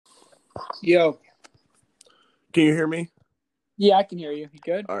Yo, Can you hear me? yeah, I can hear you. You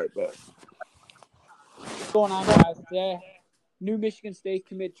good? All right, bet. What's going on, guys? Today, new Michigan State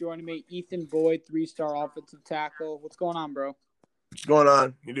commit joining me, Ethan Boyd, three-star offensive tackle. What's going on, bro? What's going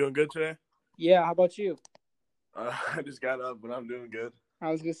on? You doing good today? Yeah, how about you? I just got up, but I'm doing good.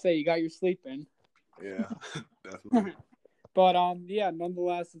 I was gonna say you got your sleep in, Yeah, definitely. but yeah.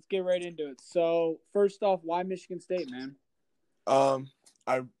 Nonetheless, let's get right into it. So, first off, why Michigan State, man? Um,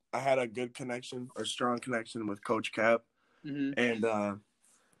 I I had a good connection, or strong connection with Coach Cap, Mm-hmm. and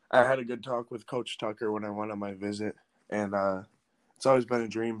I had a good talk with Coach Tucker when I went on my visit, and it's always been a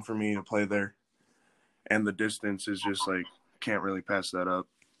dream for me to play there, and the distance is just like can't really pass that up.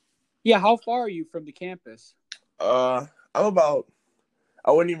 Yeah, how far are you from the campus? I'm about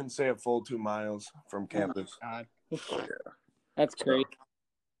I wouldn't even say a full 2 miles from Oh my campus. God, Yeah. that's So crazy.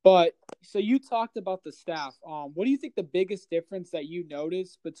 But so you talked about the staff. What do you think the biggest difference that you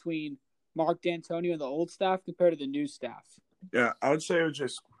noticed between Mark D'Antonio and the old staff compared to the new staff? yeah, I would say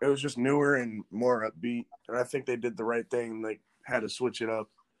it was just newer and more upbeat, and I think they did the right thing. Like had to switch it up.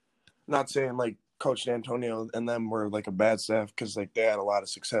 Not saying like Coach D'Antonio and them were like a bad staff because like they had a lot of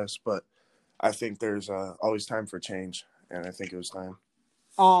success, but I think there's always time for change, and I think it was time.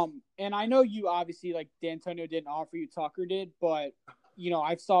 And I know you obviously like D'Antonio didn't offer you, Tucker did, but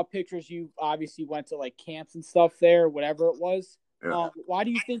I saw pictures. You obviously went to like camps and stuff there, whatever it was. Yeah. Why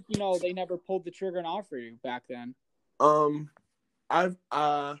do you think they never pulled the trigger and offered you back then? Um, I've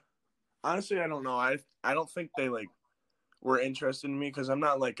honestly I don't know. I don't think they like were interested in me because I'm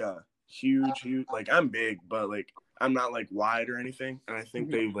not like a huge like I'm big, but like I'm not like wide or anything, and I think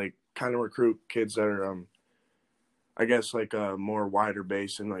Mhm. they like kind of recruit kids that are I guess like a more wider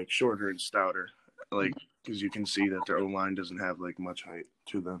base and like shorter and stouter, like because you can see that their O line doesn't have like much height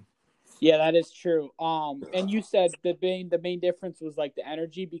to them. Yeah, that is true. And you said the main difference was like the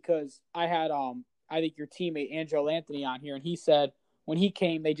energy because I had I think your teammate Angelo Anthony on here, and he said when he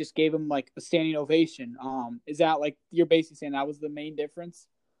came they just gave him like a standing ovation. Is that like you're basically saying that was the main difference?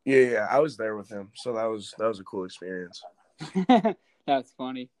 Yeah, I was there with him, so that was a cool experience. That's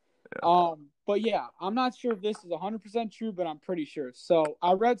funny. Yeah. But yeah, I'm not sure if this is 100% true, but I'm pretty sure. So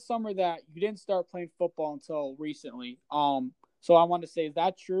I read somewhere that you didn't start playing football until recently. So I want to say, is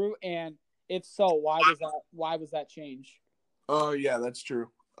that true? And if so, why was that change? Oh yeah, that's true.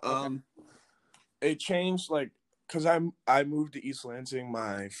 Okay. It changed like because I moved to East Lansing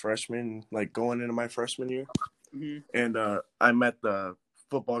my freshman like going into my freshman year, Hmm. and I met the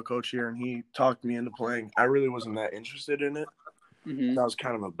football coach here, and he talked me into playing. I really wasn't that interested in it. Hmm. I was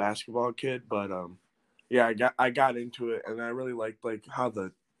kind of a basketball kid, but yeah, I got into it, and I really liked like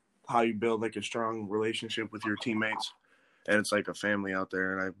how you build like a strong relationship with your teammates, and it's like a family out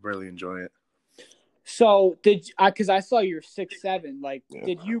there, and I really enjoy it. So because I saw you're 6'7", like, Yeah,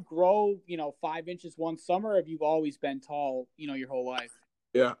 did you grow, 5 inches one summer, or have you always been tall, your whole life?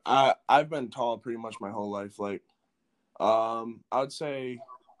 yeah. I've been tall pretty much my whole life. Like, I would say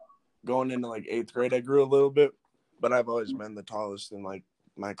going into like eighth grade, I grew a little bit, but I've always been the tallest in like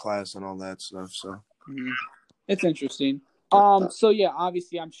my class and all that stuff. So Hmm. It's interesting. yeah, So yeah,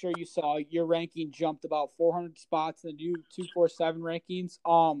 obviously, I'm sure you saw your ranking jumped about 400 spots in the new 247 rankings.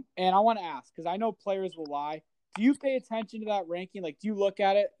 And I want to ask because I know players will lie. Do you pay attention to that ranking? Like, do you look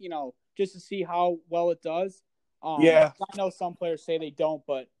at it, just to see how well it does? yeah, I know some players say they don't,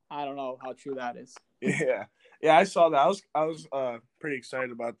 but I don't know how true that is. yeah, yeah. I saw that. I was pretty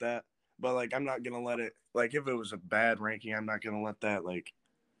excited about that, but like I'm not gonna let it like if it was a bad ranking, I'm not gonna let that like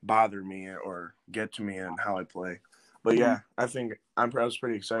bother me or get to me and how I play. But Mhm. yeah, I was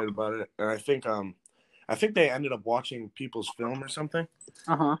pretty excited about it, and I think they ended up watching people's film or something.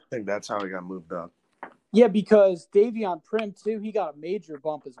 Uh huh. I think that's how I got moved up. Yeah, because Davion Prim too, he got a major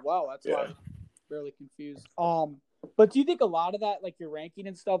bump as well. That's why I Yeah. was fairly confused. But do you think a lot of that, like your ranking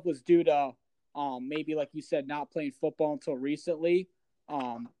and stuff, was due to maybe like you said, not playing football until recently?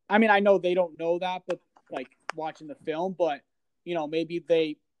 I mean, I know they don't know that, but like watching the film, but maybe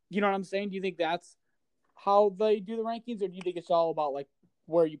they, you know what I'm saying? Do you think that's how they do the rankings, or do you think it's all about like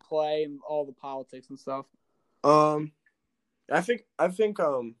where you play and all the politics and stuff? Um, I think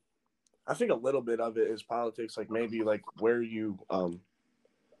a little bit of it is politics, like maybe like where your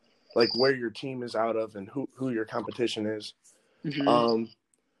team is out of and who your competition is. Mm-hmm. Um,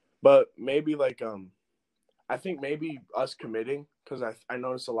 but maybe I think maybe us committing because I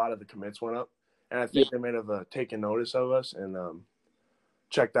noticed a lot of the commits went up, and I Yeah. think they might have taken notice of us and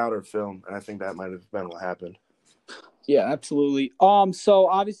checked out our film, and I think that might have been what happened. Yeah, absolutely. So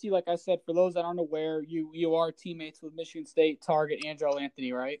obviously, like I said, for those that aren't aware, you are teammates with Michigan State target Angelo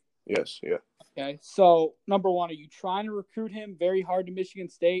Anthony, right? Yes, yeah. Okay. So, number one, are you trying to recruit him very hard to Michigan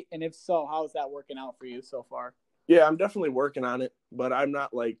State? And if so, how is that working out for you so far? Yeah, I'm definitely working on it, but I'm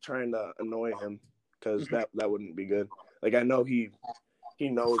not like trying to annoy him because Mhm. that wouldn't be good. Like I know he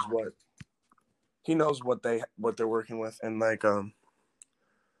knows what they're working with, and like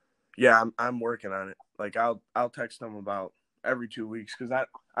yeah, I'm working on it. Like I'll text him about every 2 weeks because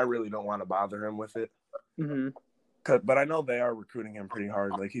I really don't want to bother him with it. Mhm. But I know they are recruiting him pretty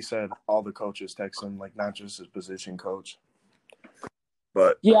hard. Like he said, all the coaches text him, like not just his position coach.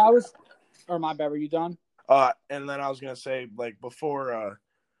 But Yeah, I was. Or my bad. Were you done? and then I was gonna say like before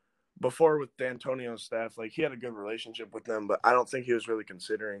with D'Antonio's staff, like he had a good relationship with them, but I don't think he was really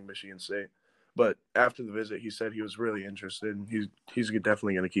considering Michigan State. But after the visit, he said he was really interested, and he's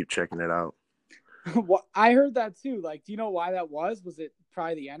definitely going to keep checking it out. What I heard that too. Like, do you know why that was? Was it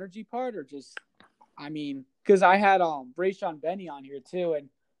probably the energy part, or just? I mean, because I had Brayshawn Benny on here too,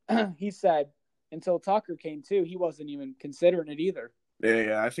 and he said until Tucker came too, he wasn't even considering it either.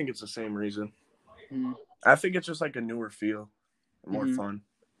 Yeah, I think it's the same reason. Mm-hmm. I think it's just like a newer feel, more Mm-hmm. fun.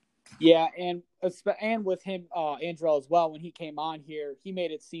 Yeah, and with him, Andrell as well. When he came on here, he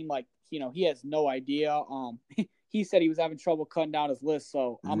made it seem like he has no idea. He said he was having trouble cutting down his list,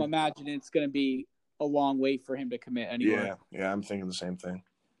 so I'm Mm-hmm. imagining it's going to be a long wait for him to commit anywhere. Yeah, I'm thinking the same thing.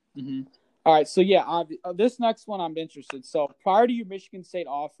 Mm-hmm. All right, so yeah, this next one I'm interested. So prior to your Michigan State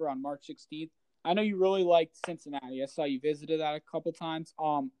offer on March 16th, I know you really liked Cincinnati. I saw you visited that a couple times.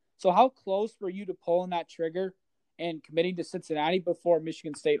 So how close were you to pulling that trigger and committing to Cincinnati before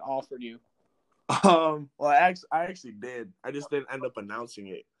Michigan State offered you? Well, I actually did. I just didn't end up announcing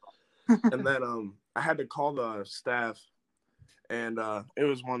it, and then I had to call the staff, and it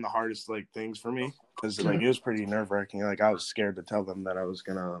was one of the hardest like things for me because like it was pretty nerve wracking. Like I was scared to tell them that I was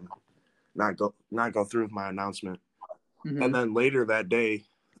gonna not go through with my announcement. Mm-hmm. And then later that day,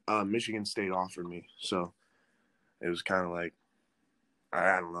 Michigan State offered me, so it was kind of like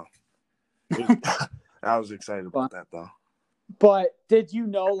I don't know. I was excited about that though. But did you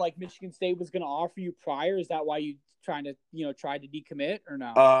know like Michigan State was going to offer you prior? Is that why you tried to decommit or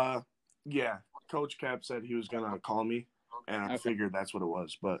no? Yeah. Coach Cap said he was gonna call me, and I figured that's what it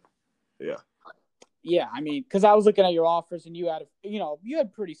was. But yeah. Yeah, I mean, because I was looking at your offers, and you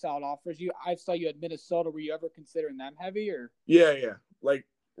had pretty solid offers. I saw you had Minnesota. Were you ever considering them heavy or? Yeah. Like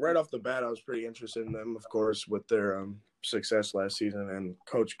right off the bat, I was pretty interested in them, of course, with their success last season, and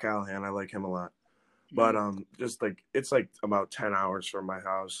Coach Callahan. I like him a lot. But just like it's like about 10 hours from my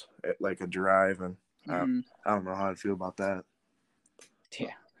house, like a drive, and I don't know how I feel about that.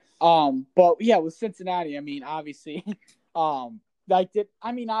 Yeah. But yeah, with Cincinnati, I mean, obviously, obviously,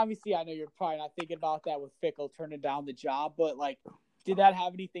 I know you're probably not thinking about that with Fickell turning down the job, but like, did that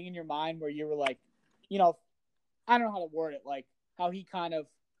have anything in your mind where you were like, I don't know how to word it, like how he kind of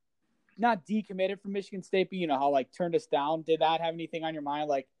not decommitted from Michigan State, but how like turned us down? Did that have anything on your mind,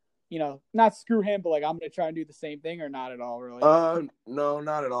 like? Not screw him, but like I'm gonna try and do the same thing, or not at all, really. No,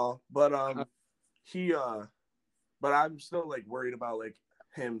 not at all. But he but I'm still like worried about like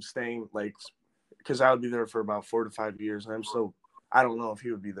him staying, like because I would be there for about 4 to 5 years, and I don't know if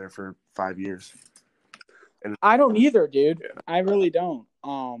he would be there for 5 years. And I don't either, dude. Yeah. I really don't.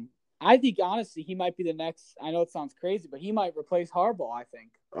 I think honestly he might be the next. I know it sounds crazy, but he might replace Harbaugh. I think.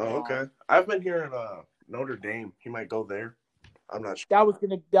 Oh, okay. I've been hearing Notre Dame. He might go there. I'm not sure. That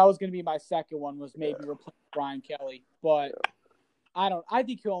was gonna be my second one, was maybe replace Brian Kelly, but I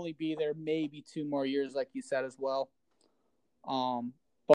think he'll only be there maybe 2 more years, like you said as well.